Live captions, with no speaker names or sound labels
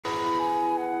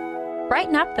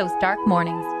Brighten up those dark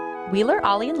mornings. Wheeler,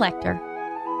 Ollie, and Lecter.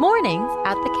 Mornings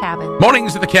at the Cabin.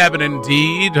 Mornings at the Cabin,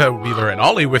 indeed. Wheeler and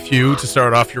Ollie with you to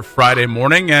start off your Friday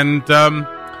morning. And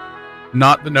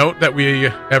not the note that we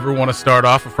ever want to start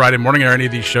off a Friday morning or any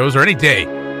of these shows, or any day,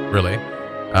 really.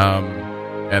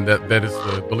 And that is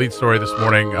the lead story this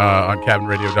morning on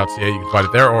cabinradio.ca. You can find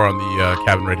it there, or on the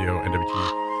Cabin Radio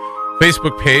NWT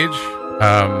Facebook page.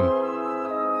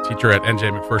 Teacher at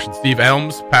NJ McPherson, Steve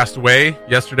Elms, passed away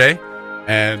yesterday.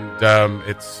 And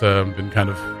it's been kind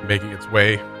of making its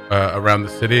way around the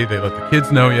city. They let the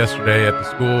kids know yesterday at the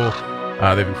school.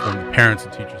 They've informed the parents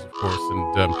and teachers, of course.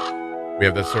 And we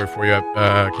have that story for you at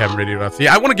cabinradio.ca.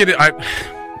 I want to get it.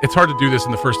 It's hard to do this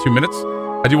in the first 2 minutes.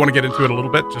 I do want to get into it a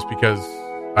little bit, just because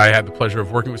I had the pleasure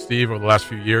of working with Steve over the last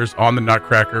few years on the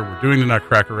Nutcracker. We're doing the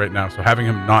Nutcracker right now, so having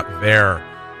him not there,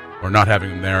 or not having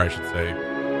him there, I should say,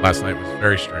 last night was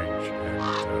very strange.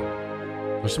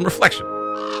 And there's some reflection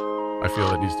I feel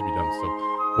that needs to be done.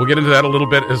 So we'll get into that a little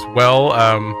bit as well.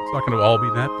 It's not going to all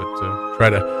be that, but try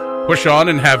to push on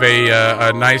and have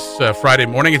a nice Friday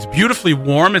morning. It's beautifully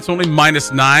warm. It's only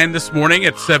 -9 this morning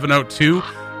at 7:02,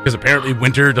 because apparently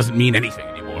winter doesn't mean anything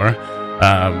anymore.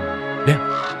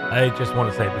 I just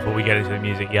want to say before we get into the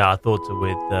music, our thoughts are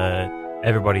with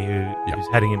everybody who's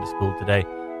heading into school today.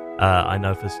 I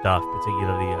know for staff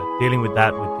particularly, dealing with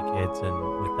that with the kids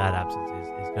and with that absence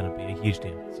is going to be a huge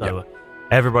deal. So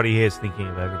everybody here is thinking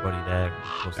of everybody there. And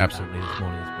of course, absolutely, this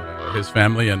morning as well. His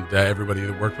family and everybody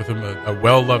that worked with him, a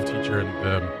well-loved teacher. And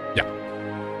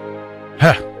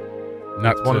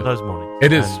It's one of those mornings.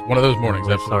 It is one of those mornings.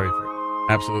 We're absolutely. sorry for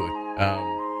it. Absolutely.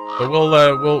 So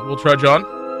we'll trudge on,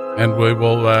 and we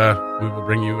will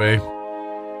bring you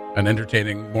an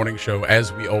entertaining morning show,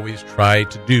 as we always try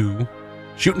to do,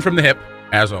 shooting from the hip,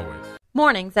 as always.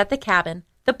 Mornings at the Cabin,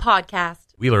 the podcast.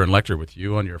 Wheeler and Lecter with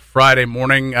you on your Friday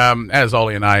morning. As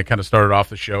Ollie and I kind of started off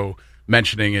the show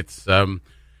mentioning, it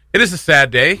is a sad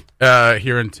day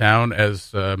here in town,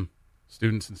 as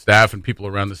students and staff and people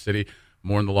around the city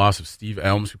mourn the loss of Steve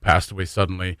Elms, who passed away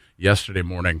suddenly yesterday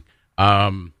morning.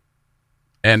 And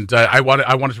I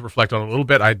wanted to reflect on it a little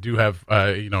bit. I do have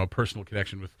a personal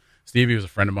connection with Steve. He was a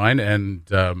friend of mine, and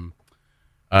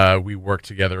we worked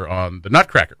together on the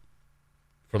Nutcracker.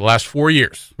 For the last 4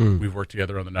 years, we've worked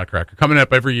together on the Nutcracker. Coming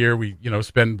up every year, we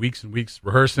spend weeks and weeks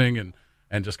rehearsing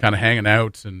and just kind of hanging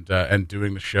out and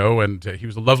doing the show. And he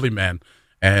was a lovely man,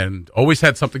 and always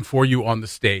had something for you on the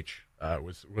stage.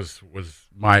 Was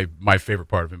my favorite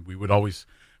part of him. We would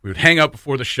hang out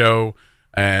before the show,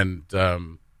 and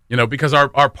because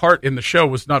our part in the show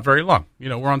was not very long.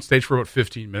 We're on stage for about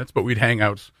 15 minutes, but we'd hang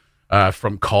out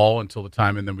from call until the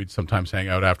time, and then we'd sometimes hang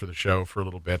out after the show for a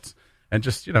little bit. And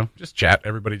just chat,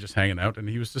 everybody just hanging out. And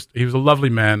he was a lovely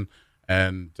man,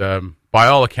 and by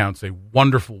all accounts, a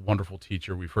wonderful, wonderful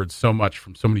teacher. We've heard so much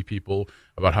from so many people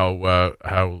about how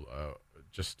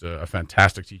just a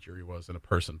fantastic teacher he was, and a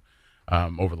person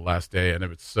over the last day. And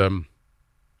it's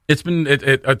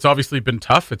obviously been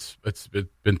tough. It's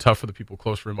been tough for the people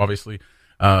close to him, obviously.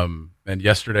 And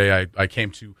yesterday I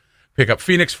came to pick up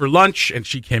Phoenix for lunch, and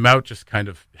she came out, just kind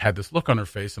of had this look on her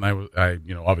face, and I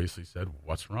obviously said,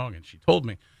 "What's wrong?" And she told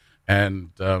me,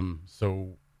 and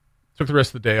so took the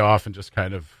rest of the day off, and just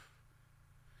kind of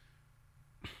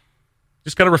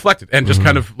reflected, and just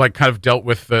kind of dealt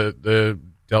with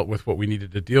dealt with what we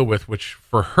needed to deal with, which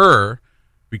for her,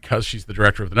 because she's the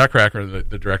director of the Nutcracker and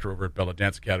the director over at Bella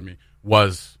Dance Academy,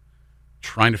 was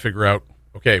trying to figure out,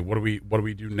 okay, what do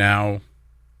we do now?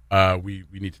 We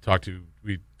need to talk to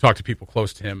people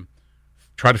close to him,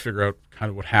 try to figure out kind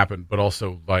of what happened, but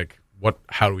also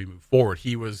how do we move forward?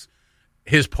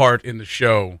 His part in the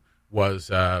show was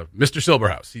Mr.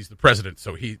 Silberhouse. He's the president,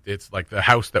 so it's like the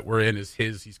house that we're in is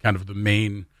his. He's kind of the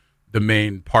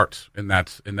main part in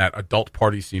that adult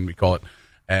party scene, we call it.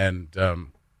 And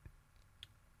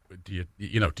do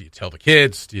you tell the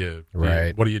kids?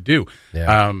 What do you do?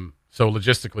 Yeah. So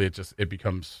logistically, it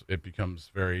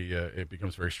becomes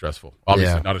very stressful.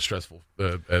 Obviously, not as stressful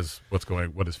as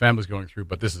what his family's going through.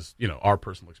 But this is, our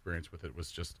personal experience with it was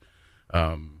just,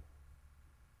 what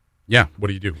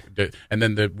do you do? And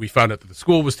then we found out that the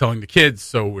school was telling the kids.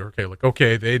 So we're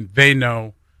okay. They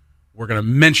know. We're going to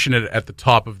mention it at the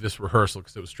top of this rehearsal,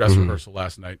 because it was dress rehearsal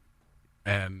last night,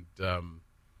 and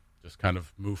just kind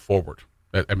of move forward.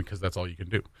 Because that's all you can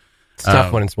do. It's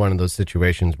tough when it's one of those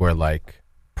situations where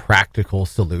practical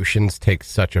solutions take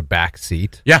such a back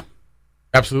seat. Yeah,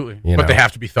 absolutely. But they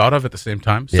have to be thought of at the same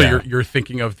time. So you're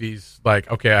thinking of these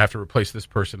okay, I have to replace this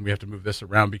person. We have to move this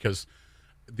around, because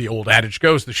the old adage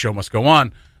goes, the show must go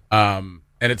on. And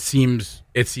it seems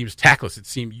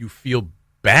tactless. You feel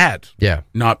bad. Yeah.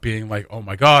 Not being oh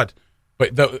my God.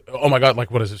 but oh my God,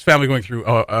 like what is his family going through?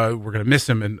 We're going to miss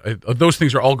him. And those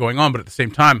things are all going on. But at the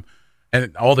same time,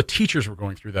 and all the teachers were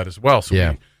going through that as well.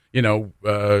 So,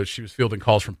 she was fielding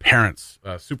calls from parents,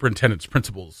 superintendents,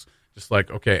 principals, just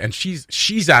like, okay. And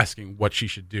she's asking what she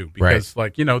should do because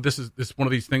this is one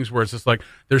of these things where it's just like,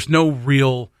 there's no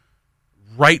real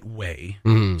right way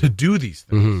to do these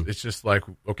things. It's just like,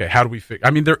 okay, how do we fix?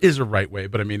 I mean, there is a right way,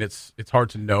 but I mean, it's hard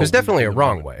to know. There's definitely a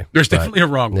wrong way. There's definitely a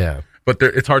wrong way. Yeah. But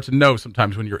it's hard to know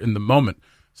sometimes when you're in the moment.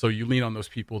 So you lean on those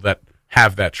people that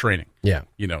have that training. Yeah.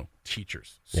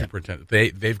 Teachers, superintendents.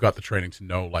 They've got the training to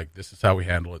know, like, this is how we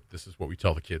handle it. This is what we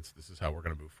tell the kids. This is how we're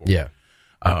going to move forward. Yeah.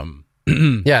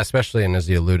 Yeah, especially, and as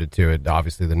you alluded to it,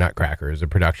 obviously the Nutcracker is a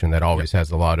production that always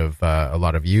has a lot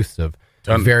of youth of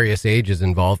various ages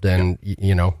involved, and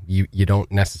you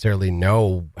don't necessarily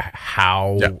know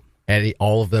how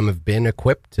all of them have been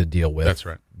equipped to deal with That's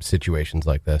right. situations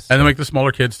like this. And then, like, the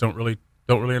smaller kids don't really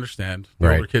understand. The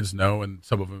Right. older kids know, and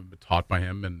some of them have been taught by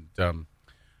him,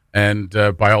 and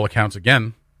by all accounts,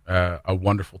 again, a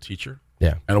wonderful teacher,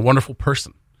 and a wonderful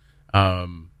person.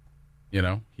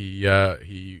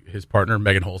 His partner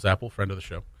Megan Holzapple, friend of the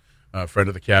show, friend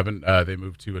of the cabin. They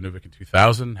moved to Inuvik in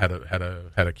 2000, had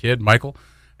a kid, Michael,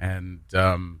 and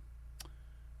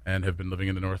have been living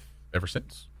in the north ever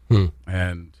since.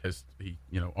 And he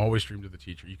always dreamed of the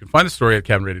teacher. You can find the story at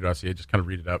cabinradio.ca. Just kind of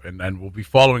read it up, and we'll be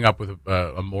following up with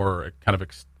a more kind of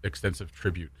extensive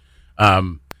tribute.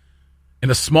 In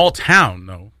a small town,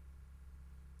 though,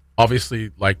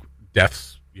 obviously, like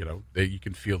deaths, you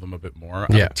can feel them a bit more.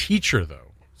 A teacher,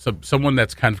 though, someone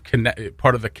that's kind of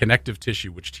part of the connective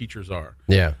tissue, which teachers are.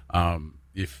 Yeah.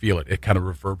 You feel it. It kind of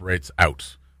reverberates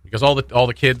out because all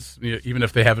the kids, even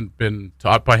if they haven't been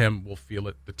taught by him, will feel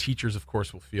it. The teachers, of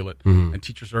course, will feel it, and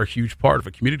teachers are a huge part of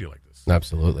a community like this.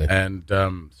 Absolutely. And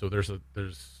so there's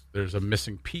a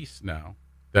missing piece now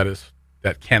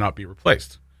that cannot be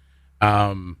replaced.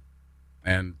 To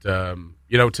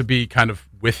be kind of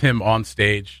with him on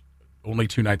stage only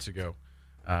 2 nights ago,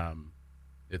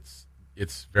 it's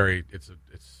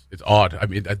odd. I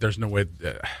mean, there's no way.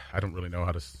 I don't really know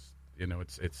how to.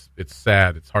 It's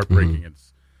sad. It's heartbreaking.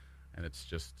 It's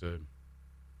just. I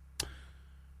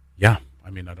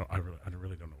mean, I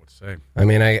really don't know what to say. I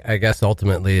mean, I guess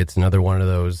ultimately it's another one of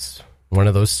those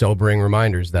sobering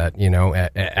reminders that,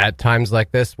 at times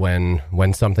like this,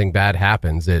 when something bad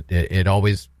happens, it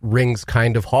always rings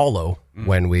kind of hollow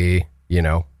when we,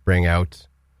 bring out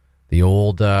the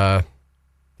old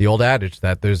adage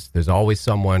that there's always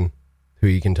someone who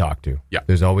you can talk to. Yeah.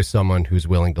 There's always someone who's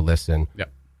willing to listen. Yeah.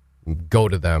 Go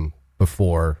to them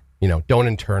before, don't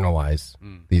internalize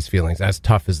these feelings, as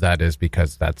tough as that is,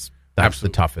 because that's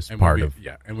Absolutely. The toughest part of.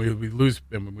 Yeah, and when we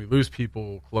lose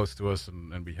people close to us,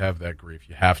 and we have that grief,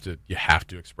 you have to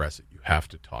express it. You have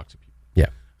to talk to people. Yeah.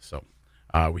 So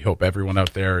we hope everyone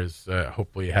out there is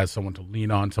hopefully has someone to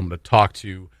lean on, someone to talk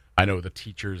to. I know the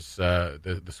teachers,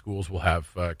 the schools will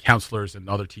have counselors and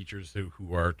other teachers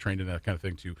who are trained in that kind of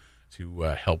thing to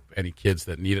help any kids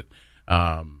that need it.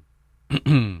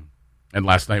 And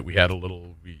last night we had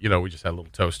we just had a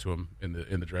little toast to him in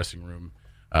the dressing room.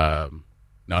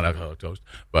 Not alcoholic toast,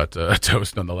 but a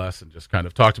toast nonetheless, and just kind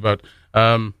of talked about,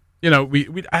 I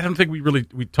don't think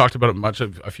we talked about it much.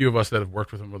 A few of us that have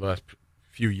worked with him over the last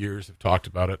few years have talked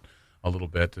about it a little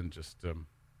bit, and just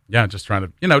trying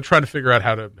to figure out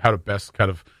how to best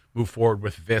kind of move forward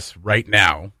with this right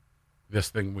now. This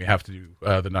thing we have to do,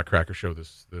 the Nutcracker show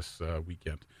this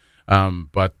weekend.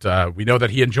 But we know that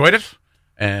he enjoyed it,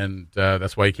 and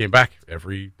that's why he came back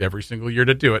every single year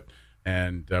to do it.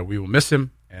 And we will miss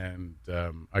him. And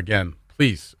again,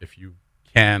 please, if you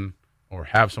can or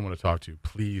have someone to talk to,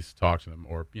 please talk to them,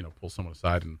 or pull someone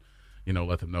aside and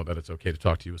let them know that it's okay to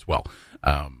talk to you as well.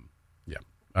 Go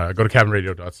to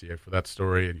cabinradio.ca for that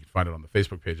story, and you can find it on the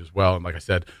Facebook page as well. And like I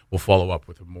said, we'll follow up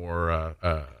with a more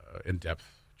in-depth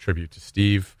tribute to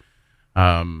Steve.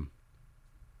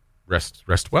 Rest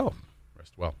well.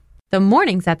 Rest well. The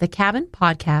Mornings at the Cabin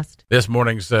podcast. This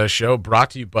morning's show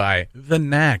brought to you by the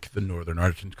NACC, the Northern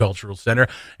Arts and Cultural Center,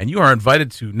 and you are invited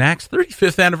to NACC's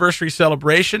 35th anniversary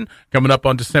celebration coming up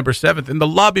on December 7th in the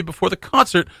lobby before the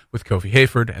concert with Kofi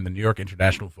Hayford and the New York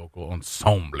International Vocal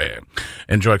Ensemble.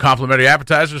 Enjoy complimentary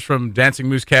appetizers from Dancing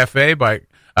Moose Cafe by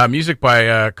music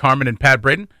by Carmen and Pat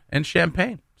Braden, and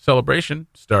champagne. Celebration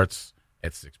starts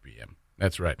at 6 p.m.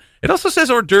 That's right. It also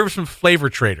says hors d'oeuvres from Flavor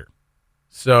Trader.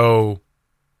 So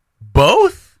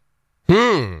both?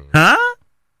 Huh?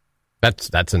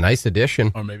 That's a nice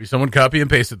addition. Or maybe someone copy and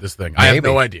pasted this thing. I have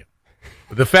no idea.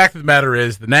 But the fact of the matter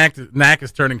is, the NACC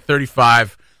is turning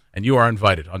 35, and you are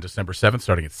invited on December 7th,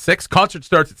 starting at 6. Concert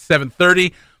starts at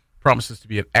 7:30. Promises to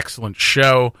be an excellent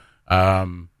show.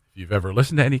 If you've ever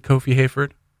listened to any Kofi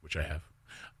Hayford, which I have,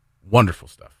 wonderful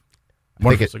stuff.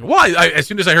 Wonderful singer. Well, as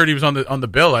soon as I heard he was on the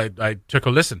bill, I took a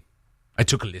listen.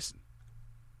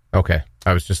 Okay.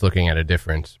 I was just looking at a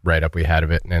different write-up we had of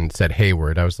it and said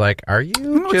Hayward. I was like, are you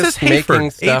it just says making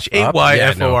Hayford. stuff up?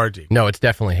 Hayford. No, it's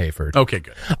definitely Hayford. Okay,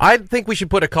 good. I think we should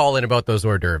put a call in about those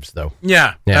hors d'oeuvres, though.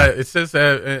 Yeah. Yeah. It says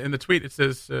in the tweet, it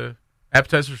says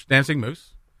appetizers for dancing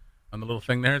moose. On the little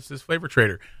thing there, it says Flavor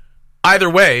Trader. Either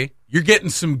way, you're getting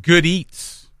some good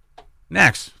eats.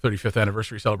 NACC's 35th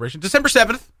anniversary celebration, December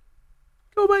 7th.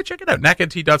 Go by, check it out.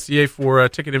 NACCNT.ca for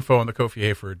ticket info on the Kofi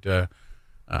Hayford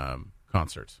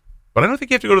concerts. But I don't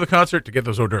think you have to go to the concert to get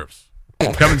those hors d'oeuvres.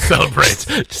 Come and celebrate.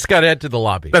 Just got to head to the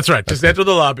lobby. That's right. Just enter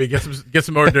the lobby, get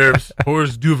some hors d'oeuvres,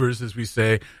 hors d'oeuvres, as we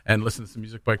say, and listen to some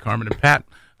music by Carmen and Pat.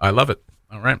 I love it.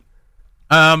 All right.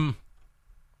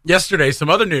 Yesterday, some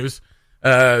other news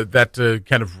that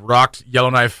kind of rocked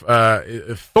Yellowknife.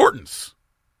 Thornton's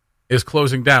is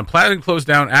closing down. Planning to close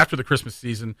down after the Christmas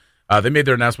season. They made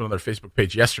their announcement on their Facebook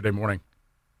page yesterday morning.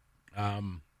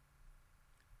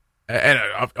 And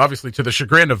obviously to the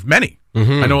chagrin of many.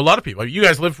 Mm-hmm. I know a lot of people. You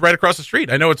guys live right across the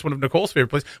street. I know it's one of Nicole's favorite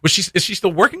places. Is she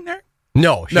still working there?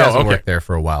 No, she hasn't worked there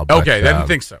for a while. But, okay, I didn't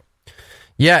think so.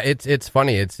 Yeah, it's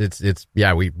funny. It's we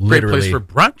literally great place for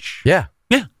brunch. Yeah.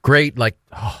 Yeah. Great,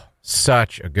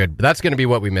 such a good. That's going to be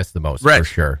what we miss the most, for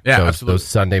sure. Yeah, absolutely. Those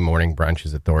Sunday morning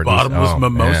brunches at Thornton's. Bottomless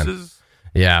mimosas. Man.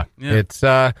 Yeah, it's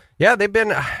they've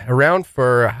been around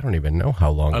for I don't even know how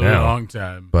long now. A long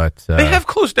time. But they have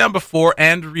closed down before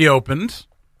and reopened.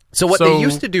 So what they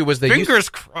used to do was fingers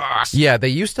crossed. Yeah, they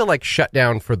used to shut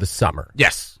down for the summer.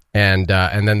 Yes. And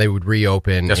then they would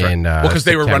reopen in because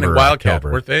they were running Wildcat,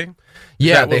 October. weren't they?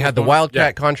 Yeah, they had the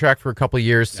Wildcat contract for a couple of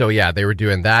years. So they were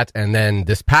doing that. And then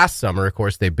this past summer, of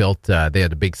course, they built they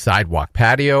had a big sidewalk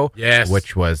patio,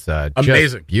 which was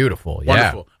amazing, just beautiful.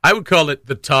 Wonderful. Yeah. I would call it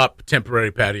the top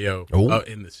temporary patio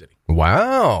in the city.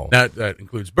 Wow. That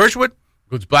includes Birchwood,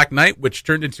 includes Black Knight, which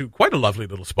turned into quite a lovely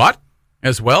little spot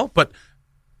as well. But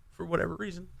for whatever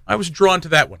reason, I was drawn to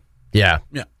that one. Yeah.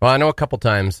 Well, I know a couple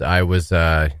times I was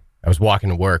walking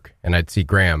to work and I'd see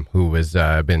Graham, who has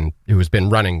been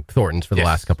running Thornton's for the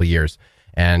last couple of years,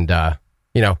 and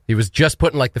he was just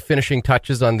putting the finishing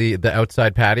touches on the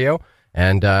outside patio,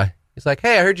 and he's like,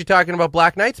 "Hey, I heard you talking about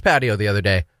Black Knight's patio the other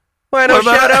day. Why not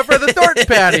shout out for the Thornton's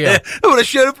patio?" I would have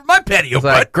shout out for my patio. He's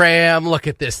like, "Graham, look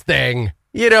at this thing.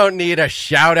 You don't need a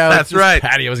shout out. That's right.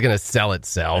 Patio is going to sell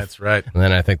itself." That's right. And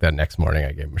then I think that next morning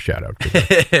I gave him a shout out.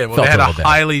 Well, they had a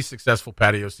highly successful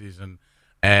patio season.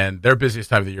 And their busiest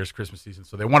time of the year is Christmas season.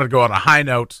 So they wanted to go on a high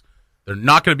note. They're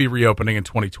not going to be reopening in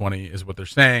 2020 is what they're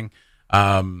saying.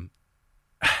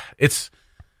 It's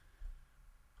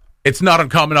not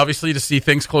uncommon, obviously, to see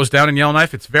things close down in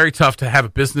Yellowknife. It's very tough to have a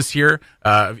business here.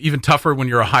 Even tougher when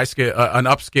you're an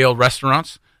upscale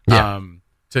restaurant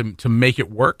to make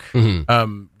it work for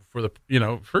the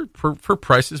for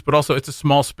prices. But also, it's a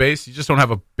small space. You just don't have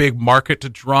a big market to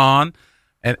draw on.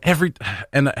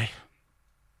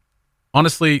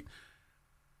 Honestly,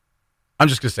 I'm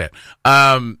just gonna say it.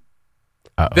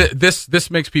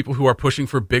 This makes people who are pushing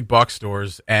for big box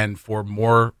stores and for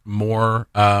more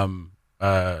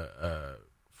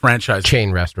franchise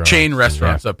chain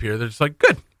restaurants up here. They're just like,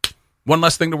 good, one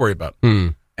less thing to worry about.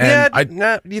 And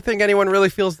do you think anyone really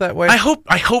feels that way? I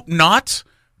hope not.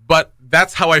 But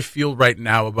that's how I feel right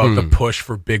now about the push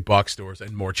for big box stores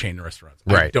and more chain restaurants.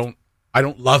 Right. I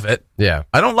don't love it. Yeah.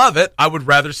 I don't love it. I would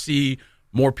rather see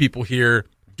more people here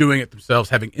doing it themselves,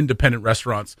 having independent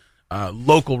restaurants,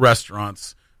 local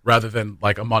restaurants, rather than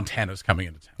a Montana's coming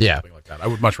into town. Yeah. Something like that. I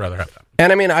would much rather have that.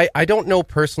 And I mean, I don't know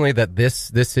personally that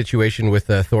this situation with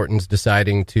Thornton's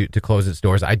deciding to close its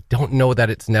doors, I don't know that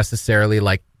it's necessarily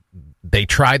they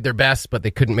tried their best, but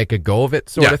they couldn't make a go of it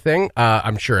sort of thing.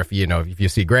 I'm sure if you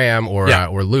see Graham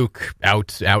or Luke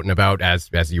out and about,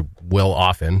 as you will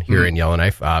often here in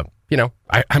Yellowknife,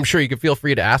 I'm sure you could feel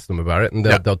free to ask them about it, and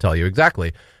they'll tell you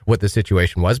exactly what the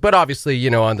situation was. But obviously,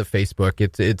 on the Facebook,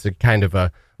 it's a kind of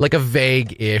a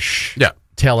vague-ish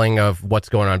telling of what's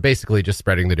going on. Basically, just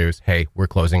spreading the news. Hey, we're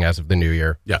closing as of the new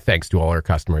year. Yeah. Thanks to all our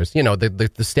customers.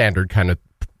 The standard kind of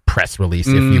press release,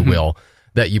 if you will,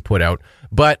 that you put out.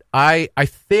 But I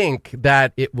think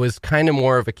that it was kind of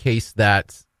more of a case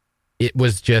that it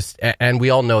was just, and we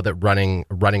all know that running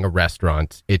a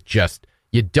restaurant,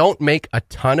 you don't make a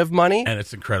ton of money. And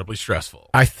it's incredibly stressful.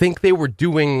 I think they were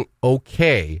doing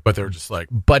okay. But they were just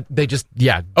but they just,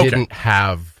 didn't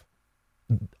have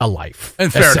a life.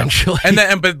 And fair essentially.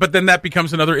 Enough. And but then that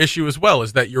becomes another issue as well,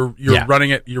 is that you're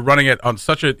running it on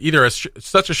such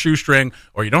a shoestring,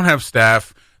 or you don't have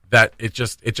staff. that it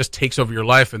just takes over your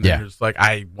life, and then you're just like,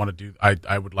 I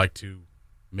would like to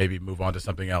maybe move on to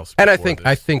something else. And I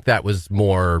think that was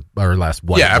more or less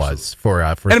what it was for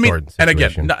Thornton's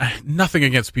situation. And again, nothing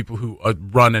against people who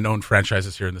run and own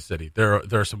franchises here in the city. There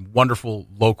are some wonderful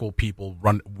local people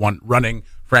running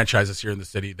franchises here in the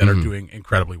city that are doing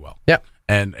incredibly well. Yeah.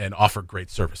 And offer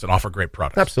great service and offer great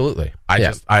products. Absolutely.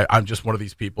 I'm just one of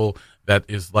these people that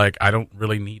is like, I don't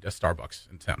really need a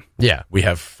Starbucks in town. Yeah. We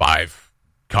have 5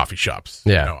 coffee shops.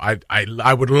 Yeah.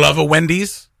 I would love a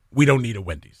Wendy's. We don't need a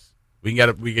Wendy's. We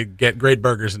can get great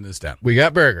burgers in this town. We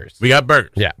got burgers. Yeah,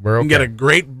 we're okay. We can get a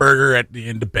great burger at the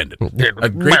Independent. Great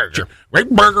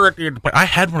burger at the Independent. I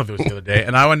had one of those the other day,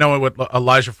 and I know what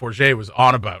Elijah Forget was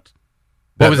on about.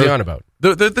 What was he on about?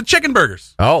 The chicken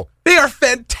burgers. Oh. They are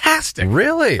fantastic.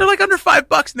 Really? They're like under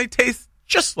 $5, and they taste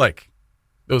just like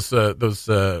those Wendy's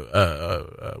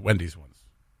ones.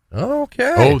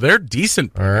 Okay. Oh, they're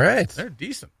decent. All right. They're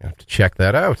decent. I have to check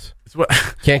that out.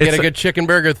 Can't get a good chicken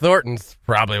burger at Thornton's.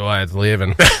 Probably why it's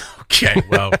leaving. Okay,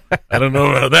 well, I don't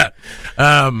know about that.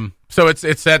 So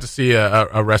it's sad to see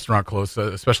a restaurant close,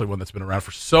 especially one that's been around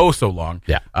for so long.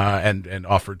 Yeah. And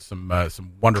offered some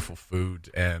wonderful food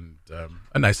and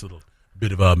a nice little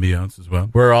bit of ambiance as well.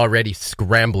 We're already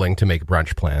scrambling to make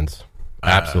brunch plans.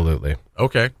 Absolutely.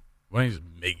 Okay. Why don't you just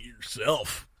make it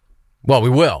yourself? Well, we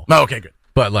will. Oh, okay, good.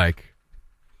 But I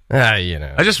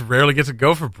just rarely get to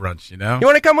go for brunch, You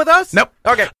want to come with us? Nope.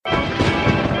 Okay.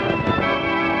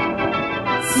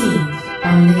 Scenes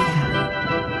on the cabin.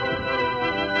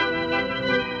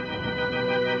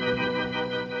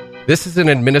 This is an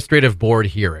administrative board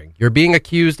hearing. You're being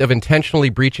accused of intentionally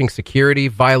breaching security,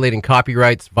 violating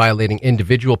copyrights, violating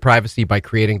individual privacy by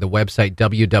creating the website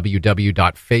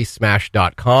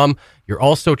www.facesmash.com. You're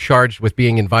also charged with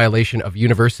being in violation of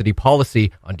university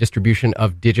policy on distribution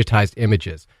of digitized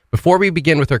images. Before we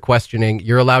begin with our questioning,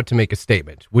 you're allowed to make a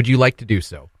statement. Would you like to do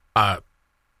so?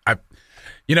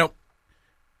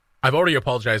 I've already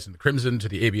apologized in the Crimson, to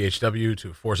the ABHW,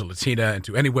 to Forza Latina, and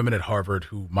to any women at Harvard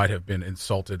who might have been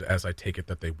insulted, as I take it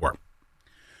that they were.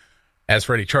 As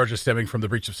for any charges stemming from the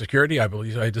breach of security, I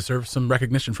believe I deserve some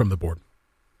recognition from the board.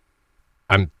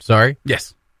 I'm sorry?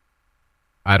 Yes.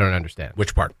 I don't understand.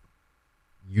 Which part?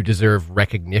 You deserve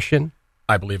recognition?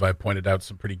 I believe I pointed out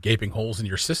some pretty gaping holes in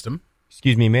your system.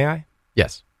 Excuse me, may I?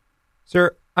 Yes.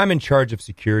 Sir, I'm in charge of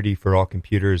security for all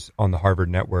computers on the Harvard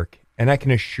network, and I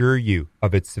can assure you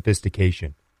of its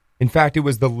sophistication. In fact, it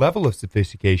was the level of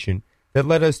sophistication that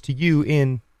led us to you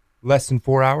in less than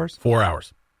 4 hours? 4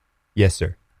 hours. Yes,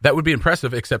 sir. That would be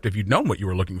impressive, except if you'd known what you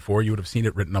were looking for, you would have seen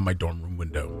it written on my dorm room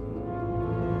window.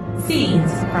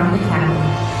 Scenes from the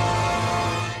cabin.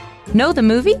 Know the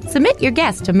movie? Submit your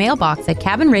guess to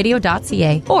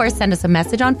mailbox@cabinradio.ca or send us a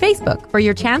message on Facebook for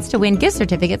your chance to win gift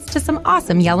certificates to some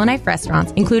awesome Yellowknife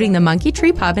restaurants, including the Monkey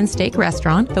Tree Pub and Steak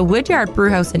Restaurant, the Woodyard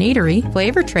Brewhouse and Eatery,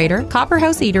 Flavor Trader,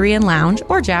 Copperhouse Eatery and Lounge,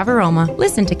 or Javaroma.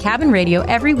 Listen to Cabin Radio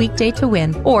every weekday to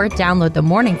win, or download the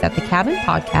Mornings at the Cabin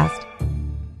podcast.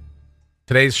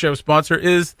 Today's show sponsor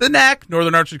is the NACC,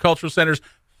 Northern Arts and Cultural Center's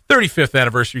 35th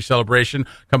anniversary celebration,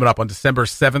 coming up on December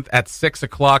 7th at 6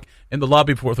 o'clock in the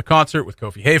lobby before the concert with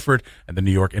Kofi Hayford and the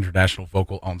New York International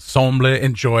Vocal Ensemble.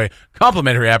 Enjoy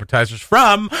complimentary appetizers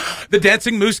from the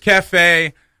Dancing Moose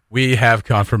Cafe. We have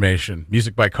confirmation.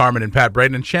 Music by Carmen and Pat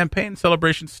Braden, and champagne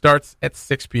celebration starts at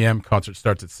 6 p.m. Concert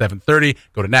starts at 7:30.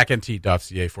 Go to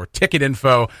nacknt.ca for ticket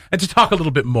info and to talk a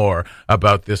little bit more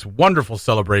about this wonderful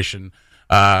celebration.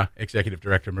 Executive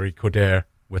Director Marie Coderre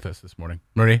with us this morning.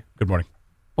 Marie, good morning.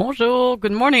 Bonjour,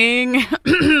 good morning.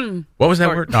 What was that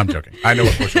word? No, I'm joking. I know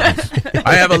what bonjour means.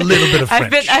 I have a little bit of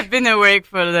French. I've been awake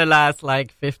for the last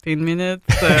 15 minutes,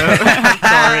 so I'm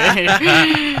sorry.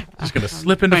 Just going to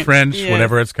slip into French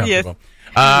whenever it's comfortable.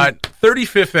 Yes.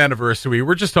 35th anniversary.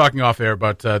 We're just talking off air,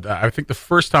 but I think the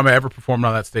first time I ever performed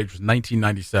on that stage was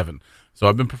 1997. So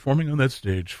I've been performing on that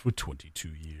stage for 22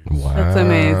 years. Wow. That's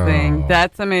amazing.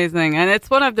 That's amazing. And it's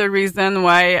one of the reasons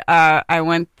why I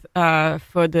went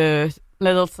for the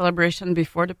little celebration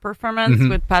before the performance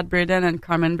with Pat Braden and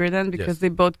Carmen Braden, because they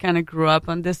both kind of grew up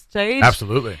on this stage.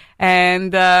 Absolutely.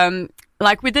 And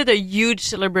we did a huge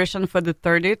celebration for the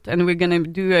 30th, and we're going to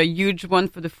do a huge one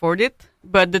for the 40th.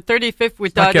 But the 35th, we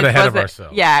thought get ahead of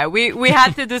ourselves. Yeah, we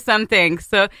had to do something.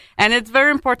 So, and it's very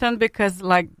important because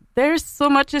there's so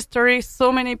much history.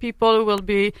 So many people will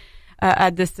be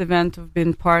at this event who've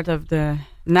been part of the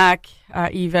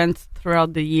NACC events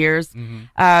throughout the years.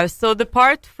 So the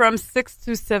part from 6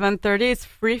 to 7:30 is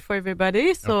free for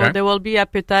everybody. So there will be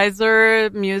appetizer,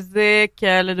 music,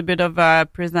 a little bit of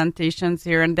presentations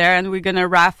here and there. And we're going to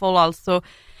raffle also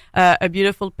a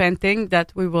beautiful painting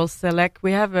that we will select.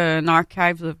 We have an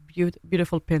archive of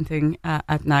beautiful painting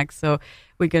at NACC, so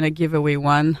we're going to give away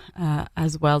one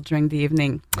as well during the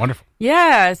evening. Wonderful.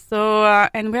 Yeah, so,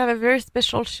 and we have a very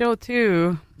special show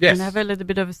too. Yes. And I have a little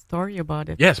bit of a story about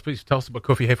it. Yes, please tell us about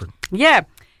Kofi Hayford. Yeah.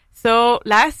 So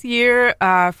last year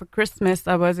for Christmas,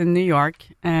 I was in New York,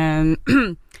 and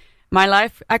my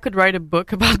life, I could write a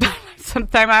book about that.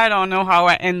 Sometimes I don't know how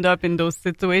I end up in those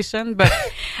situations, but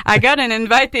I got an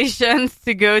invitation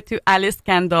to go to Alice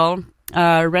Kendall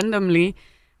randomly.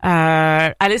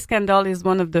 Alice Kendall is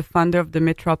one of the founder of the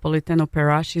Metropolitan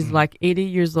Opera. She's like 80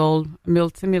 years old,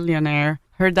 multimillionaire.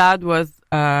 Her dad was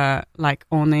like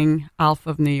owning half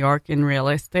of New York in real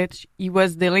estate. He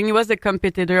was a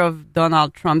competitor of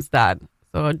Donald Trump's dad.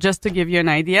 So just to give you an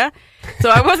idea. So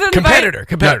I wasn't competitor,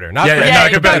 not friend.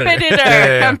 Not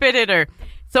competitor. Competitor.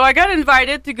 So I got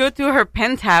invited to go to her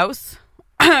penthouse.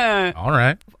 All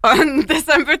right. On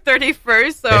December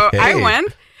 31st. So I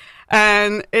went.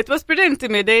 And it was pretty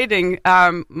intimidating.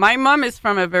 My mom is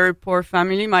from a very poor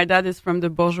family. My dad is from the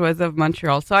bourgeoisie of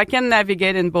Montreal. So I can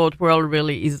navigate in both worlds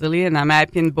really easily, and I'm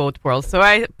happy in both worlds. So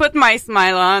I put my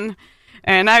smile on,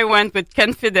 and I went with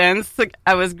confidence.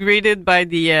 I was greeted by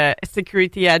the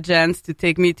security agents to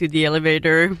take me to the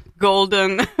elevator,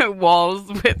 golden walls.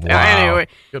 Anyway,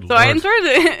 Good so Lord. I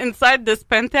entered inside this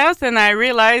penthouse, and I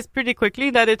realized pretty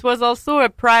quickly that it was also a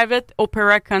private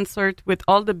opera concert with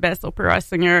all the best opera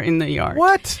singers in New York.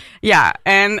 What? Yeah,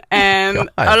 and a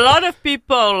lot of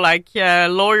people, like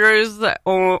lawyers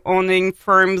owning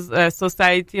firms,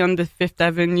 society on the Fifth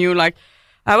Avenue, like.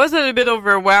 I was a little bit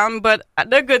overwhelmed, but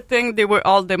the good thing, they were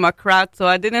all Democrats, so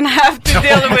I didn't have to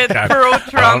deal with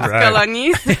pro-Trump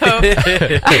colonies. So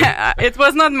it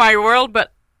was not my world,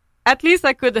 but at least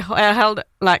I could hold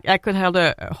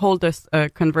a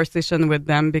conversation with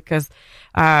them because,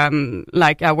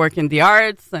 like I work in the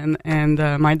arts and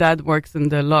my dad works in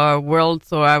the law world.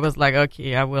 So I was like,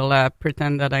 okay, I will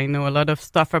pretend that I know a lot of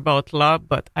stuff about law,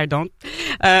 but I don't.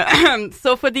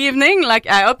 So for the evening, like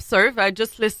I observed, I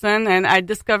just listened, and I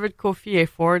discovered Kofi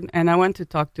Hayford, and I went to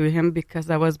talk to him because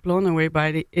I was blown away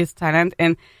by his talent,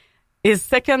 and his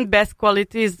second best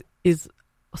quality is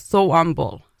so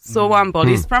humble. So humble.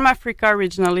 He's from Africa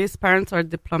originally. His parents are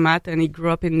diplomats, and he grew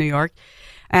up in New York.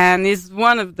 And he's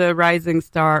one of the rising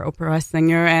star opera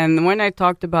singer. And when I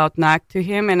talked about NACC to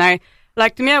him, and I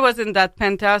was in that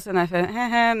penthouse, and I said,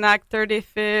 NACC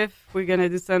 35th, we're going to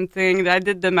do something. I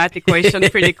did the math equation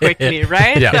pretty quickly,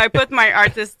 right? Yeah. So I put my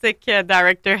artistic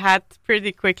director hat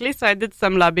pretty quickly. So I did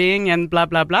some lobbying and blah,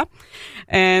 blah, blah.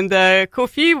 And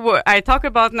Kofi, I talk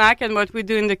about NACC and what we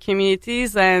do in the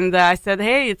communities. And I said,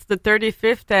 hey, it's the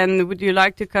 35th, and would you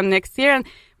like to come next year? And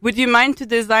would you mind to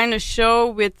design a show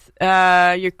with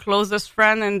your closest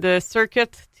friend in the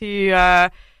circuit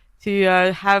to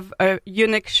have a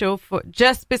unique show for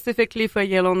just specifically for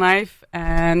Yellowknife?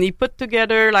 And he put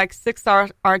together like 6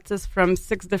 artists from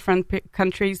 6 different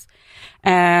countries,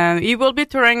 and he will be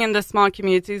touring in the small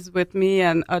communities with me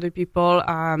and other people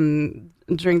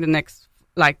during the next,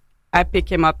 like I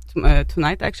pick him up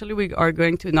tonight. Actually, we are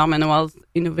going to Norman Wells,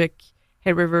 Inuvik,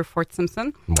 Hay River, Fort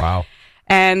Simpson. Wow.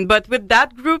 But with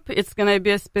that group, it's going to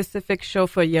be a specific show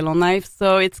for Yellowknife.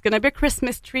 So it's going to be a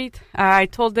Christmas treat. I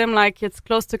told them like it's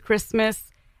close to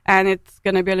Christmas, and it's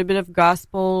going to be a little bit of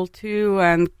gospel too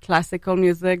and classical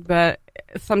music. But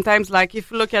sometimes, like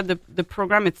if you look at the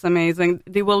program, it's amazing.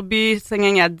 They will be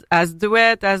singing as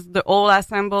duet, as the whole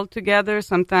ensemble together.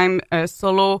 Sometimes a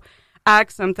solo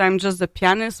act, sometimes just the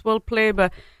pianist will play.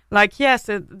 But like, yes,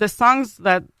 the songs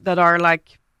that are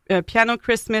like piano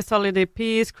Christmas holiday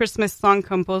piece, Christmas song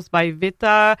composed by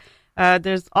Vita.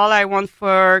 There's All I Want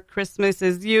for Christmas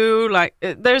Is You. Like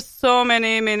there's so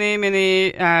many.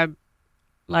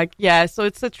 So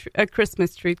it's a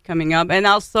Christmas treat coming up. And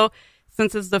also,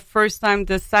 since it's the first time,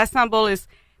 this ensemble is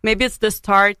maybe it's the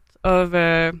start of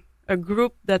a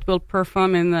group that will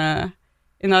perform in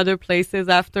other places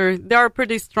after. They are a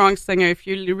pretty strong singer. If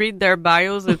you read their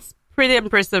bios, it's pretty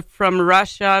impressive, from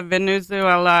Russia,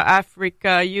 Venezuela,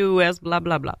 Africa, US, blah,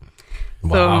 blah, blah.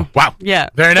 Wow. Yeah.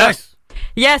 Very nice.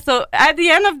 Yeah, so at the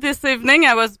end of this evening,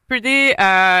 I was pretty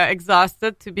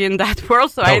exhausted to be in that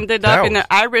world. So I ended up in an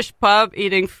Irish pub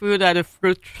eating food at a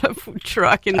food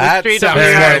truck in the street of New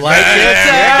York. Like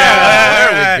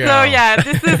it. So yeah,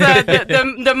 this is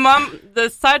the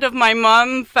side of my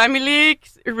mom family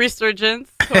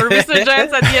resurgence at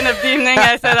the end of the evening.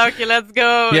 I said, okay, let's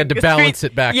go. You had to balance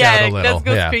it back out a little. Let's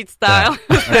go street style.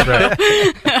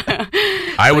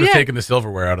 I would have taken the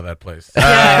silverware out of that place.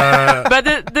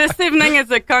 But this evening is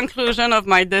the conclusion of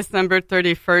my December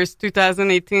 31st,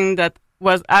 2018. That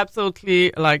was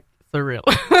absolutely like surreal.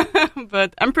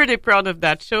 But I'm pretty proud of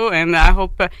that show, and I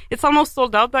hope it's almost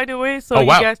sold out, by the way. So Oh,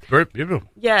 wow. you guys, Very beautiful.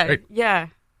 yeah, Great. yeah,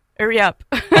 hurry up.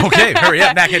 Okay, hurry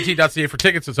up. NACC.ca for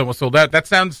tickets. It's almost sold out. That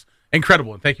sounds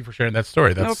incredible, and thank you for sharing that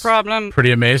story. That's No problem.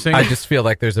 pretty amazing. I just feel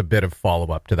like there's a bit of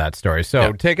follow-up to that story.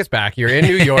 So take us back. You're in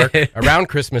New York around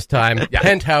Christmas time.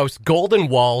 Penthouse, golden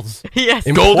walls, Yes.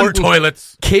 Golden important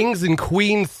toilets. kings and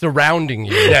queens surrounding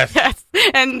you. Yes. Yes,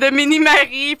 and the Mini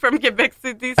Marie from Quebec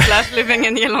City / living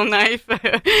in Yellowknife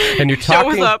And you're shows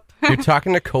talking, up. you're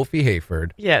talking to Kofi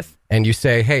Hayford, Yes. and you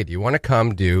say, hey, do you want to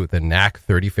come do the NACC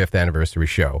 35th anniversary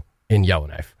show in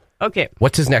Yellowknife? Okay.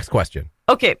 What's his next question?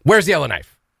 Okay. Where's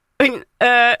Yellowknife?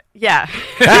 Yeah.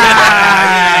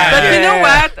 Ah, But you know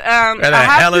what? Where the I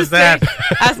have hell to is that? say,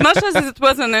 as much as it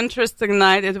was an interesting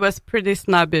night, it was pretty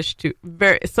snobbish too.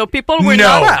 So people were No.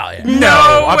 not. Well, yeah.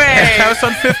 No A way. penthouse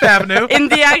on Fifth Avenue. In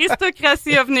the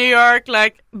aristocracy of New York,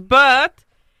 but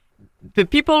the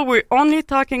people were only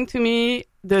talking to me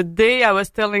the day I was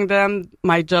telling them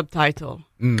my job title.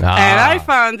 And I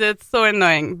found it so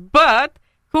annoying. But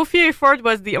Kofi Hayford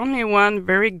was the only one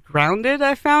very grounded,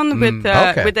 I found, with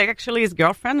actually his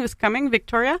girlfriend who's coming,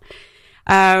 Victoria.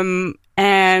 And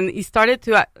he started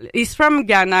to, he's from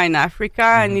Ghana in Africa,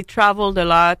 and he traveled a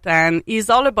lot, and he's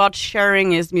all about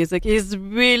sharing his music. He's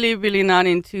really, really not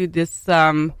into this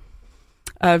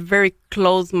very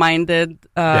close-minded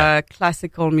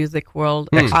classical music world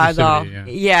at all. Yeah.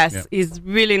 Yes, he's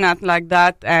really not like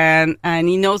that, and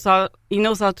he knows how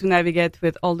to navigate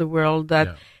with all the world that.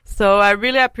 Yeah. So I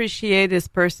really appreciate his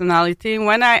personality.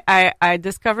 When I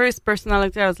discovered his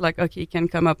personality, I was like, okay, he can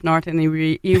come up north, and he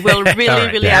will really,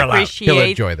 right, really you're allowed. appreciate. He'll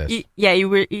enjoy this.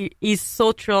 He's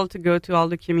so thrilled to go to all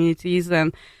the communities,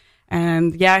 and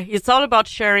yeah, it's all about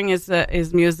sharing his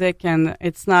music, and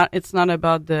it's not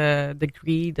about the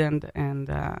greed and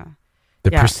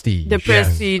The prestige. the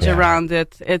prestige around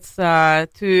it. It's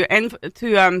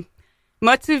to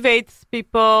motivate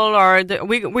people, or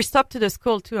we stop to the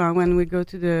school too when we go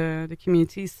to the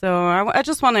community. So I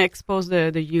just want to expose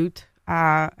the youth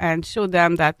and show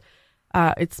them that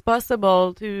it's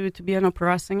possible to be an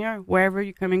opera singer wherever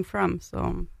you're coming from.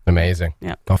 So Amazing.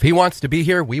 Yeah. Well, if he wants to be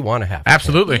here, we want to have him.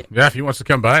 Absolutely. Yeah, if he wants to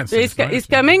come by and see he's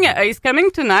coming. He's coming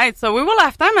tonight, so we will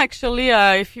have time actually.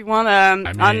 If you want,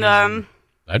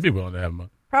 I'd be willing to have him on.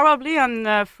 probably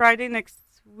on Friday next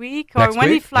week, or Next when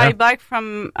he week? fly Yeah. back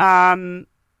from.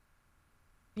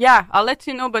 Yeah, I'll let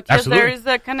you know. But yes, Absolutely. there is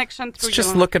a connection through. Let's just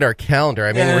Yellowknife. look at our calendar.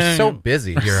 I mean, Yeah. we're so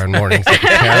busy here on Mornings at the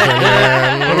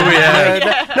Cabin. What are we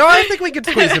at? No, I think we could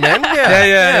squeeze him in.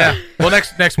 Yeah. Well,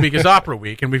 next week is Opera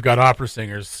Week, and we've got opera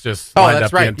singers just Oh, lined that's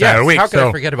up the right. entire Yes. week. How could so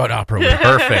I forget about Opera Week?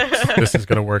 perfect. This is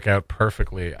going to work out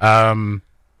perfectly. I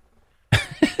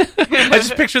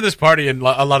just picture this party and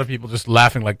a lot of people just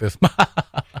laughing like this.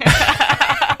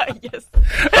 Yes.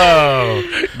 Oh,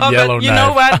 Oh, yellow but you knife.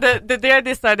 know what? The day I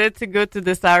decided to go to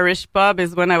this Irish pub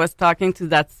is when I was talking to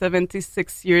that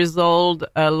 76 years old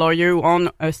lawyer who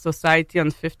owned a society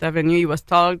on Fifth Avenue. He was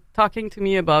talking to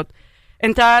me about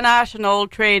international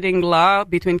trading law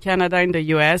between Canada and the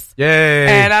U.S. Yay.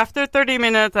 And after 30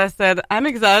 minutes, I said, I'm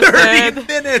exhausted. 30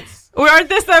 minutes. We are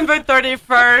December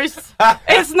 31st.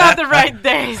 It's not the right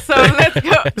day, so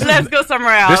let's go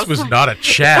somewhere else. This was not a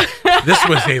chat. This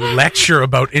was a lecture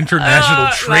about international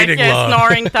trading like law.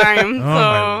 snoring time. Oh,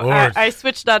 my Lord. I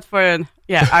switched that for an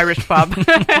Irish pub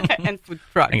and food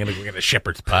truck. I'm going to get a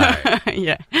shepherd's pie.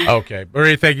 Yeah. Okay.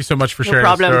 Marie, thank you so much for No sharing the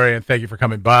problem. story, and thank you for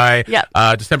coming by. Yeah.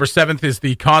 December 7th is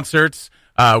the concerts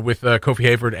with Kofi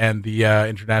Hayford and the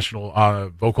International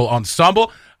Vocal Ensemble.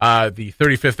 The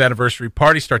 35th anniversary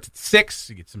party starts at 6.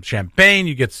 You get some champagne,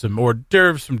 you get some hors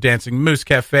d'oeuvres from Dancing Moose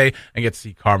Cafe, and get to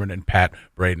see Carmen and Pat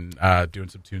Braden doing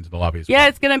some tunes in the lobby as well. Yeah,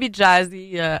 it's going to be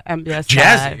jazzy MBS.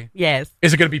 Jazzy? Yes.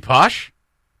 Is it going to be posh?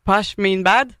 Posh mean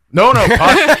bad? No,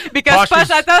 posh. Because posh,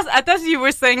 is- I thought you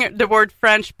were saying the word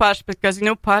French posh, because you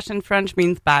know posh in French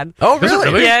means bad. Oh, Does it really?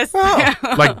 really? Yes.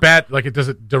 Like bad, like does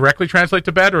it directly translate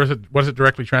to bad, or what does it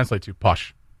directly translate to?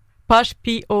 Posh. Posh,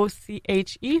 Poche.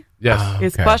 Yes.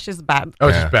 Is Okay. posh is bad. Oh,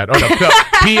 it's Yeah. just bad. Oh, no.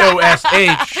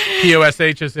 P-O-S-H.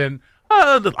 P-O-S-H is in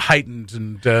a little heightened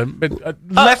and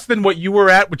less than what you were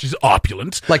at, which is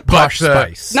opulent. Like Posh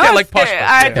Spice. No, yeah, like it's posh good. spice,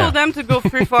 I yeah. told them to go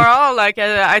free for all. Like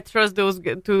I trust those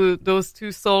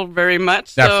two souls very much.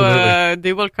 So Absolutely.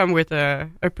 they will come with a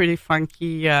pretty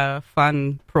funky,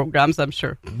 fun programs, I'm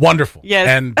sure. Wonderful. Yes.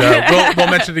 And we'll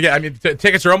mention it again. I mean,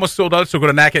 tickets are almost sold out, so go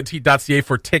to NACC.ca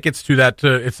for tickets to that.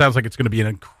 It sounds like it's going to be an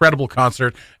incredible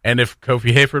concert. And if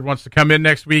Kofi Hayford wants to come in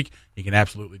next week, he can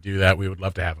absolutely do that. We would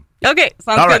love to have him. Okay,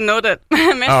 sounds All right. good. Noted.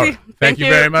 Merci. Thank you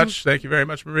very much. Thank you very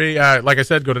much, Marie. Like I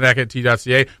said, go to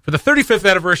NACC.ca for the 35th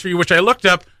anniversary, which I looked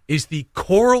up is the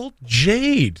Coral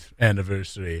Jade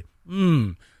anniversary.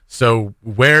 So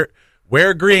wear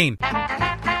green.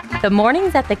 The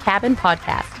Mornings at the Cabin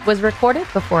podcast was recorded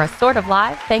before a sort of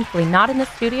live, thankfully not in the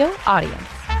studio, audience.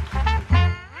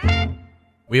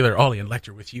 Wheeler, Ollie, and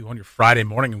Lecter with you on your Friday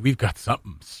morning, and we've got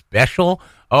something special.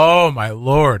 Oh, my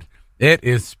Lord. It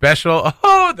is special.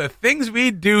 Oh, the things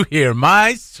we do here.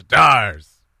 My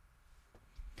stars.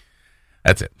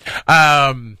 That's it.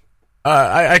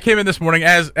 I came in this morning,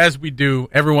 as we do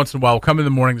every once in a while. We'll come in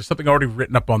the morning. There's something already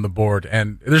written up on the board,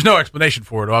 and there's no explanation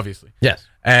for it, obviously. Yes.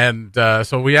 And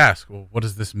so we ask, well, what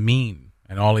does this mean?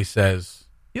 And Ollie says,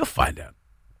 you'll find out.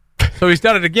 So he's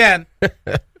done it again.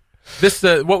 This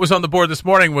what was on the board this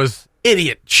morning was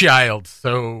idiot child.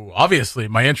 So obviously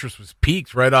my interest was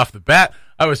piqued right off the bat.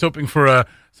 I was hoping for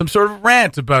some sort of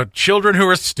rant about children who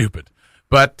are stupid.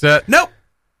 But no.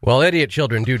 Well, idiot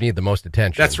children do need the most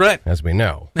attention. That's right. As we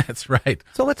know. That's right.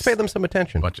 So let's pay them some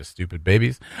attention. Bunch of stupid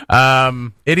babies.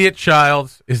 Idiot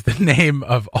Child is the name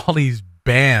of Ollie's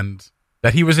band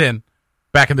that he was in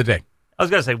back in the day. I was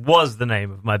going to say was the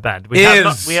name of my band. We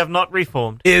have not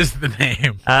reformed. Is the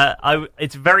name.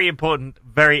 It's very important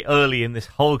very early in this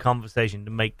whole conversation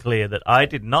to make clear that I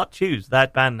did not choose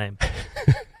that band name.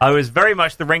 I was very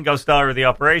much the Ringo Starr of the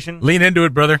operation. Lean into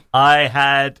it, brother. I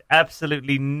had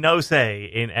absolutely no say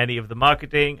in any of the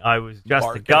marketing. I was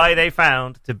just the guy they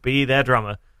found to be their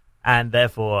drummer. And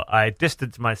therefore, I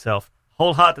distanced myself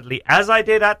wholeheartedly, as I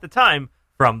did at the time,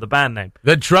 from the band name.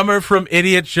 The drummer from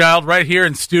Idiot Child right here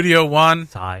in Studio One.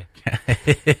 Sigh.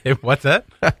 What's that?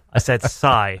 I said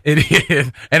sigh.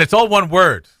 Idiot. And it's all one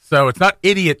word. So it's not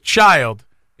Idiot Child.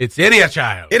 It's Idiot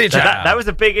Child. Idiot Child. That was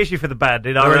a big issue for the band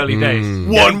in our early days.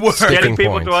 One word. Getting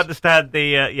people points. to understand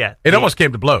It almost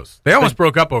came to blows. They almost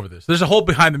broke up over this. There's a whole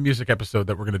behind the music episode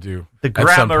that we're going to do. The at some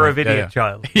grammar point. of Idiot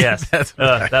Child. Yes. That's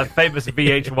right. That famous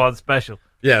VH1 special.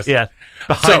 Yes. Yeah.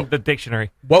 Behind the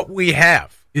dictionary. What we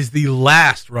have is the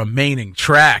last remaining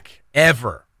track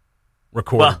ever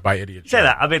recorded by Idiot Child. Say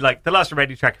that. I mean, like, the last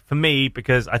remaining track for me,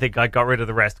 because I think I got rid of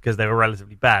the rest because they were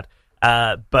relatively bad.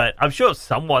 But I'm sure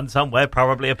someone somewhere,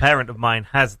 probably a parent of mine,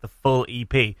 has the full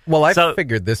EP. Well, I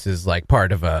figured this is like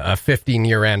part of a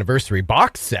 15-year anniversary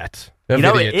box set of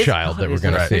Idiot Child that we're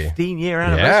going to see. 15-year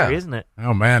anniversary, isn't it?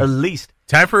 Oh, man. At least.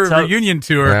 Time for a reunion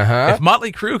tour. Uh-huh. If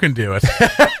Motley Crue can do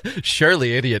it.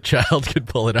 Surely Idiot Child could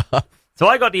pull it off. So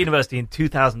I got to university in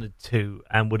 2002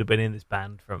 and would have been in this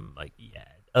band from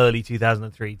early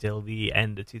 2003 till the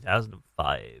end of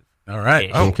 2005. All right.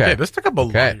 Ish. Okay. This took up a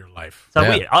lot of your life.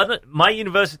 So my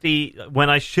university, when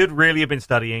I should really have been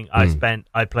studying,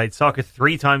 I played soccer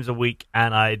 3 times a week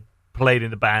and I played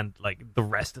in the band like the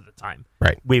rest of the time.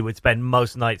 Right. We would spend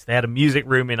most nights. They had a music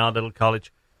room in our little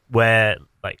college where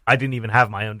like I didn't even have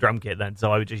my own drum kit then,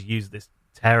 so I would just use this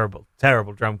terrible,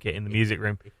 terrible drum kit in the music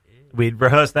room. We'd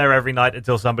rehearse there every night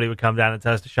until somebody would come down and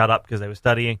tell us to shut up because they were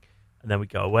studying, and then we'd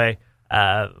go away.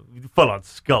 Full on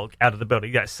skulk out of the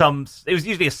building. Yeah, it was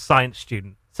usually a science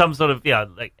student, some sort of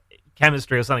like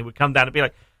chemistry or something would come down and be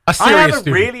like, "I have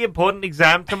a really important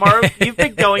exam tomorrow. You've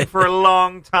been going for a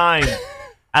long time."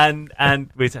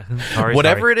 And we said,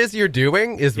 whatever it is you're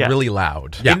doing is really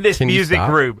loud in this music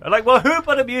room. I'm like, well, who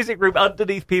put a music room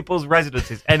underneath people's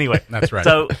residences? Anyway, that's right.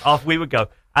 So off we would go,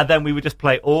 and then we would just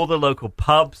play all the local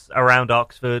pubs around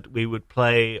Oxford. We would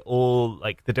play all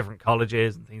like the different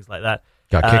colleges and things like that.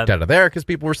 Got kicked out of there because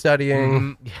people were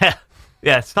studying.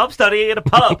 Yeah. Stop studying in a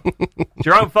pub. It's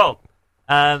your own fault.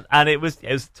 And it was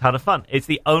a ton of fun. It's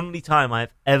the only time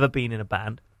I've ever been in a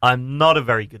band. I'm not a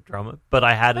very good drummer, but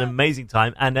I had an amazing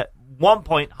time. And at one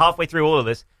point, halfway through all of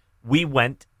this, we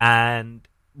went and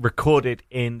recorded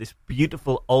in this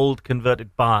beautiful old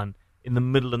converted barn in the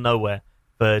middle of nowhere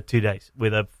for 2 days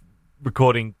with a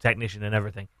recording technician and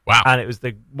everything. Wow. And it was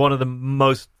one of the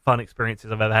most fun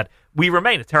experiences I've ever had. We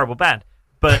remain a terrible band,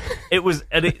 but it was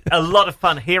a lot of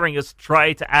fun hearing us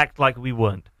try to act like we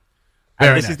weren't.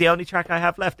 And this is the only track I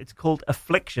have left. It's called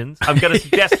Afflictions. I'm going to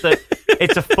suggest that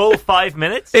it's a full 5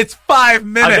 minutes. It's 5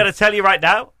 minutes. I'm going to tell you right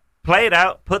now. Play it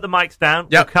out. Put the mics down.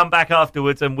 Yep. We'll come back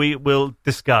afterwards and we will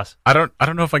discuss. I don't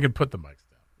know if I can put the mics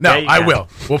down. No, Yeah, I can. will.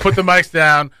 We'll put the mics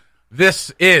down.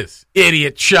 This is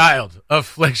Idiot Child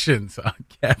Afflictions on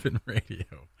Cabin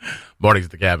Radio. Mornings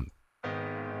at the Cabin.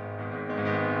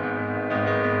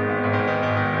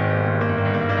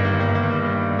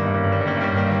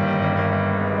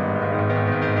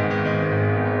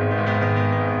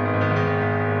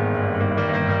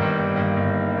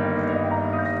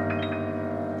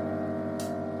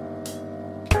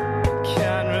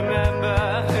 Can't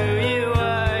remember who you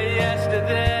were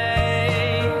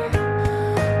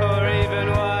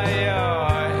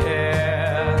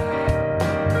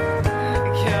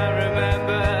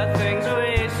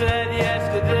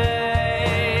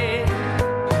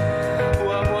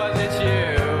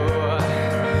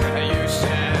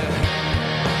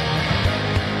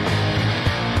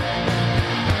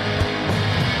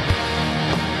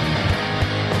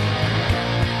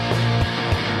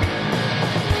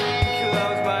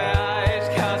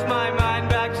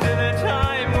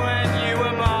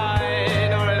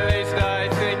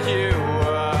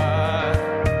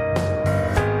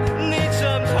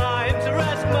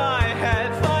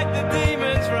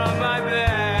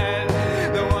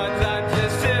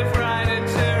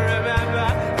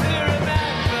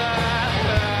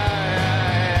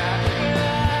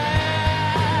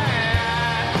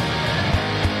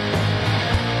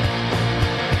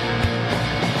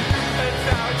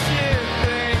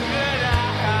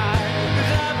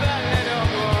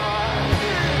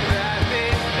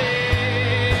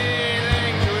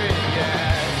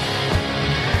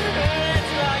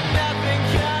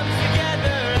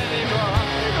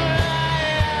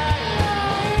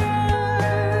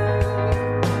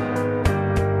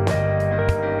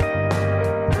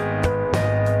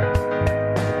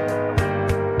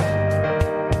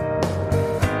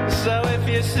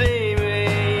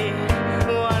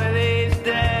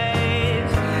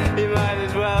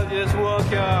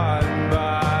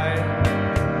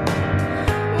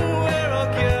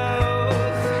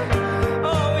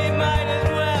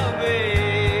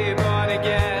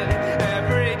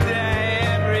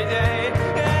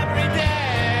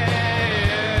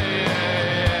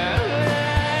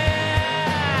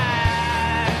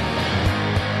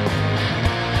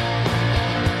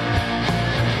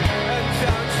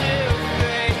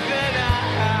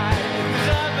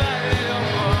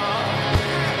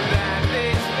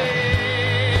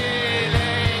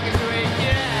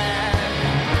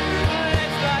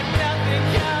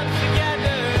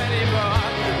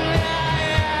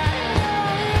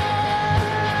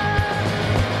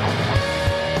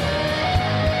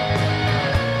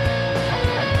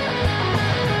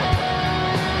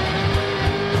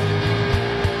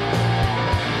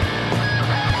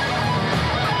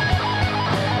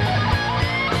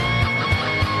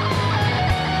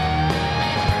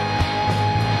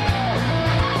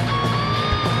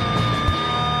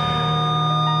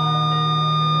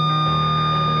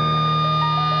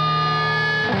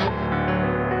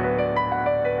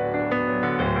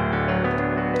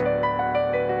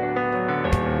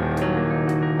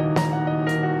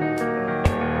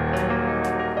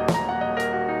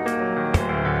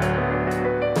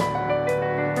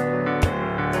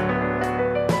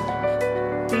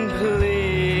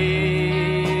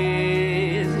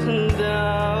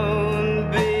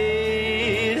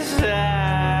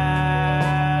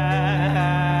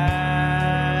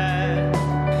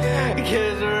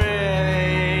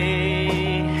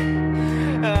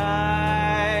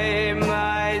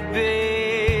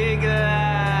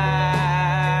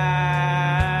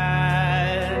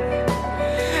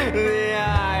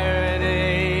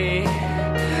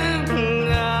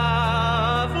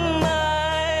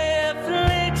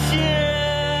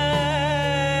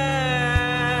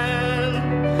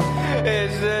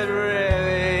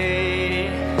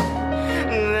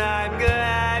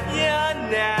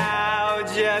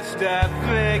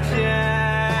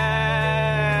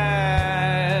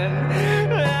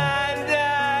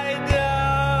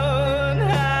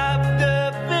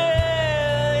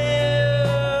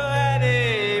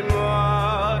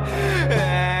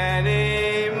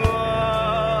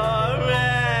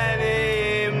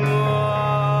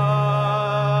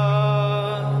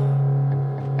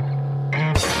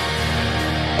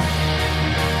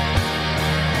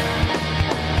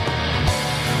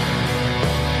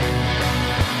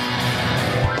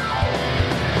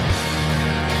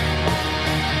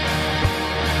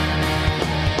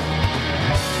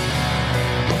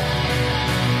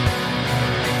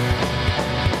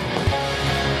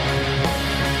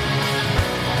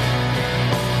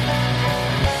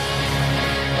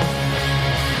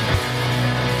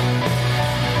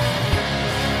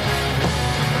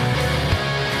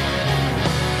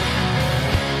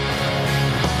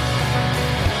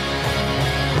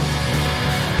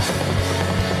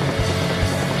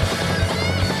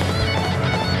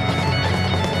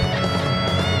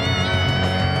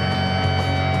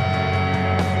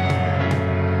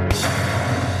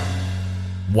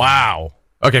Wow.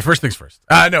 Okay, first things first.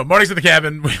 No, Mornings at the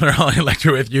Cabin, Wheeler, Ollie,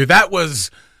 Electra with you. That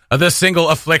was the single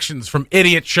Afflictions from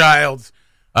Idiot Child,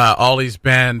 Ollie's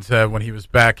band when he was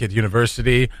back at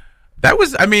university. That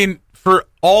was, I mean, for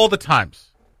all the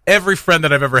times, every friend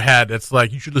that I've ever had, it's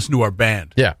like, you should listen to our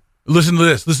band. Yeah. Listen to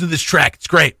this track. It's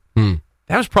great.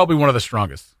 That was probably one of the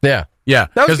strongest. Yeah. Yeah.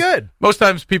 That was good. Most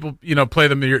times people, play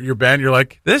them your band, you're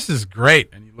like, this is great.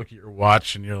 And you look at your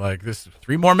watch and you're like, this is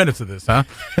 3 more minutes of this, huh?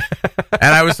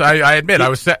 And I admit, I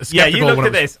was skeptical you looked when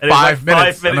at it was this, and it was 5 like 5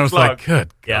 minutes. And I was minutes like,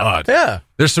 good God. Yeah.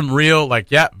 There's some real,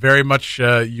 very much,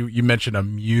 you mentioned a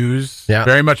Muse. Yeah.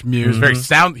 Very much Muse. Very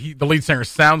the lead singer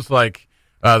sounds like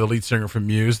the lead singer from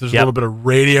Muse. There's a little bit of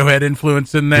Radiohead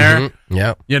influence in there.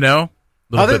 Yeah.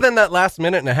 Other than that last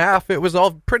minute and a half, it was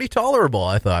all pretty tolerable,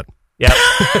 I thought. Yeah.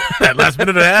 that last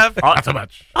minute and a half, not so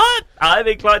much. I'm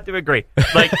inclined to agree.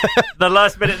 Like, the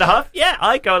last minute and a half, yeah,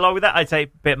 I go along with that. I'd say a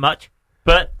bit much,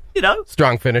 but,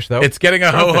 Strong finish, though. It's getting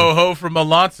a ho-ho-ho from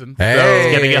Melanson. Hey. So.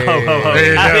 It's getting a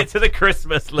ho-ho-ho. Add it to the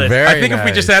Christmas list. Very I think nice. if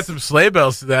we just add some sleigh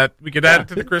bells to that, we could add it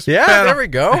to the Christmas panel. There we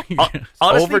go.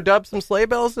 Honestly, Overdub some sleigh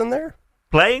bells in there.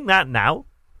 playing that now,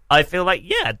 I feel like,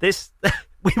 this...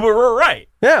 we were all right.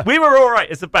 Yeah. We were all right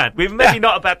as a band. We were maybe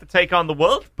not about to take on the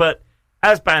world, but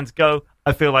as bands go,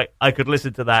 I feel like I could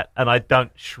listen to that and I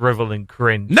don't shrivel and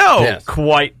cringe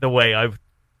quite the way I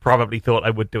probably thought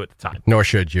I would do at the time. Nor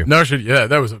should you. Yeah,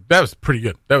 that was pretty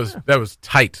good. That was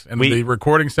tight, and the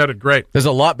recording sounded great. There's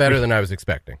a lot better than I was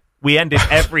expecting. We ended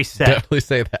every set. Definitely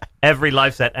say that. Every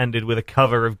live set ended with a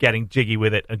cover of Getting Jiggy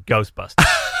With It and Ghostbusters.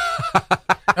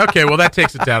 Okay, well, that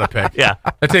takes it down a peg. Yeah.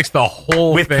 That takes the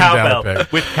whole With thing cowbell. down a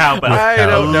peg. With cowbell. I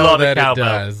don't A know lot that of it cowbell.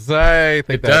 does. I think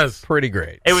It that's does. pretty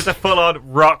great. It was a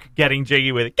full-on rock Getting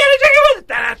Jiggy With It. Getting Jiggy With It!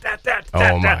 Da, da, da, da, Oh,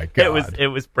 da. my God. It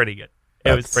was pretty good.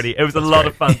 It was a lot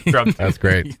of fun drums. That's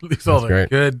great. You lose all That's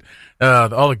the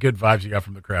great. all the good vibes you got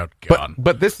from the crowd. Gone.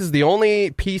 But this is the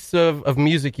only piece of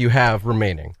music you have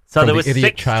remaining. So from there the was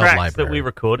Idiot 6 Child tracks library. that we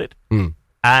recorded,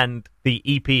 and the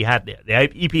EP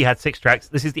had 6 tracks.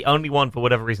 This is the only one, for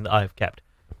whatever reason, that I have kept.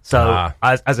 So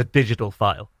as a digital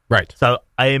file, Right. So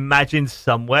I imagine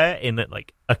somewhere in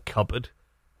a cupboard,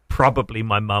 probably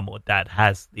my mum or dad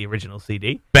has the original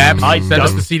CD. Babs, I send us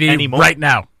don't the CD anymore. right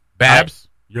now. Babs,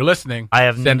 you're listening.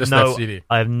 Send us that no, CD.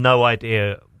 I have no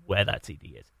idea where that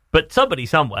CD is, but somebody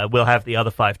somewhere will have the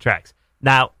other 5 tracks.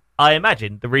 Now, I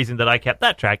imagine the reason that I kept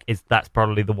that track is that's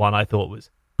probably the one I thought was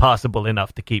passable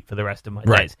enough to keep for the rest of my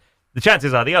days. The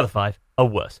chances are the other 5 are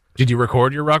worse. Did you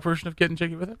record your rock version of Getting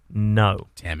Jiggy With It? No.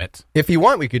 Damn it. If you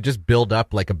want, we could just build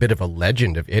up like a bit of a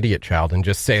legend of Idiot Child and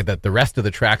just say that the rest of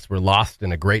the tracks were lost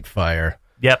in a great fire.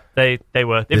 Yep, they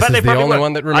were. In This fact, is they the probably only were.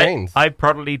 one that remains. I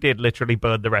probably did literally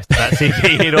burn the rest of that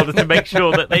CD in order to make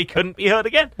sure that they couldn't be heard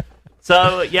again.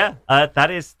 So,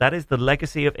 that is the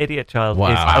legacy of Idiot Child.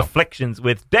 Wow. Is Afflictions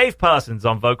with Dave Parsons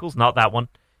on vocals, not that one.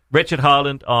 Richard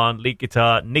Harland on lead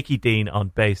guitar, Nicky Dean on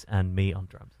bass, and me on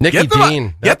drums. Nicky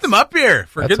Dean. Get them up here,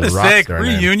 for that's goodness a rock sake. star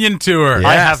name. Reunion tour. Yeah.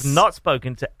 I Yes. have not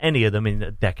spoken to any of them in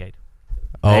a decade.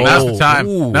 Oh, Now's the time.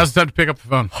 ooh. Now's the time to pick up the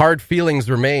phone. Hard feelings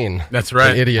remain. That's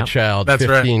right. The Idiot Child. That's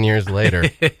right. 15 years later.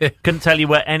 Couldn't tell you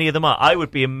where any of them are. I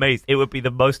would be amazed. It would be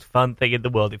the most fun thing in the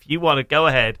world. If you want to go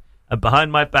ahead and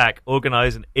behind my back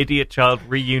organize an Idiot Child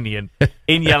reunion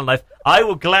in Yellowknife, I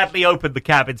will gladly open the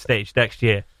cabin stage next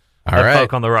year. All at right.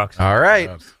 Folk on the Rocks. All right.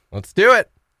 Let's do it.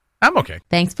 I'm okay.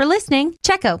 Thanks for listening.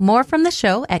 Check out more from the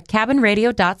show at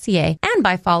cabinradio.ca and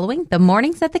by following the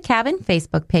Mornings at the Cabin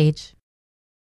Facebook page.